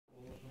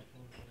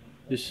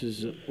This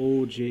is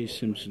O.J.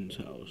 Simpson's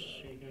house,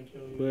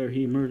 where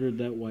he murdered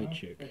that white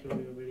chick.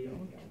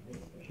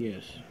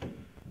 Yes,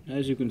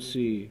 as you can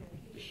see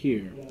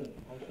here,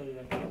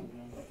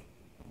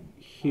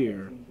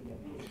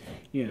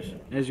 yes,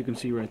 as you can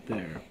see right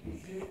there,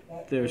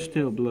 there are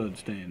still blood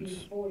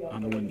stains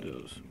on the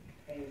windows.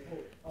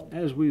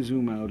 As we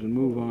zoom out and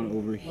move on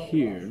over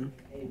here,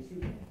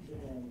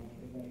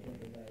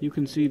 you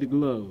can see the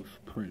glove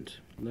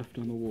print left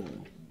on the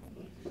wall.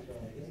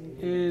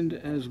 And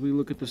as we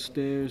look at the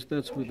stairs,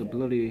 that's where the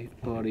bloody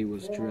body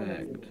was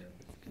dragged.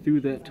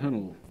 Through that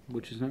tunnel,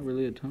 which is not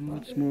really a tunnel,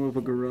 it's more of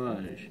a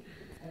garage.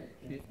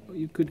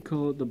 You could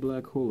call it the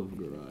black hole of a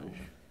garage,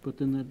 but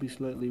then that'd be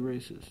slightly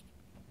racist.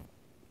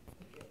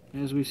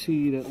 As we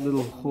see that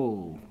little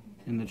hole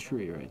in the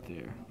tree right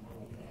there,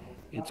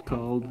 it's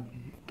called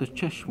the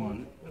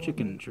Szechuan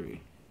chicken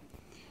tree.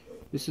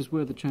 This is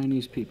where the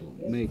Chinese people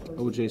make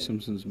O.J.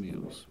 Simpson's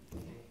meals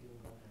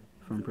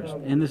from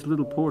prison. And this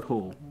little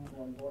porthole,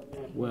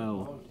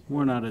 well,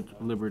 we're not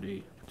at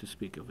liberty to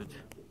speak of it.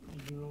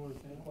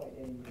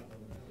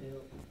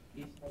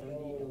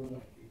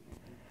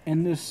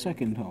 And this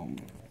second home,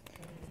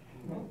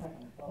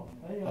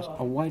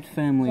 a white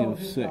family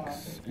of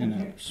 6 in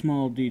a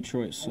small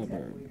Detroit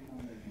suburb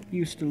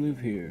used to live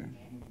here.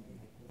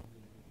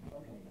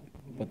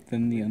 But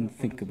then the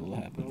unthinkable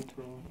happened.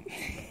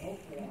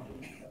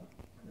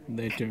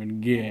 They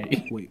turned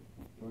gay. Wait.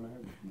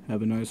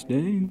 Have a nice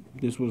day.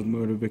 This was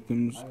Murder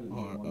Victims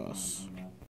Are Us.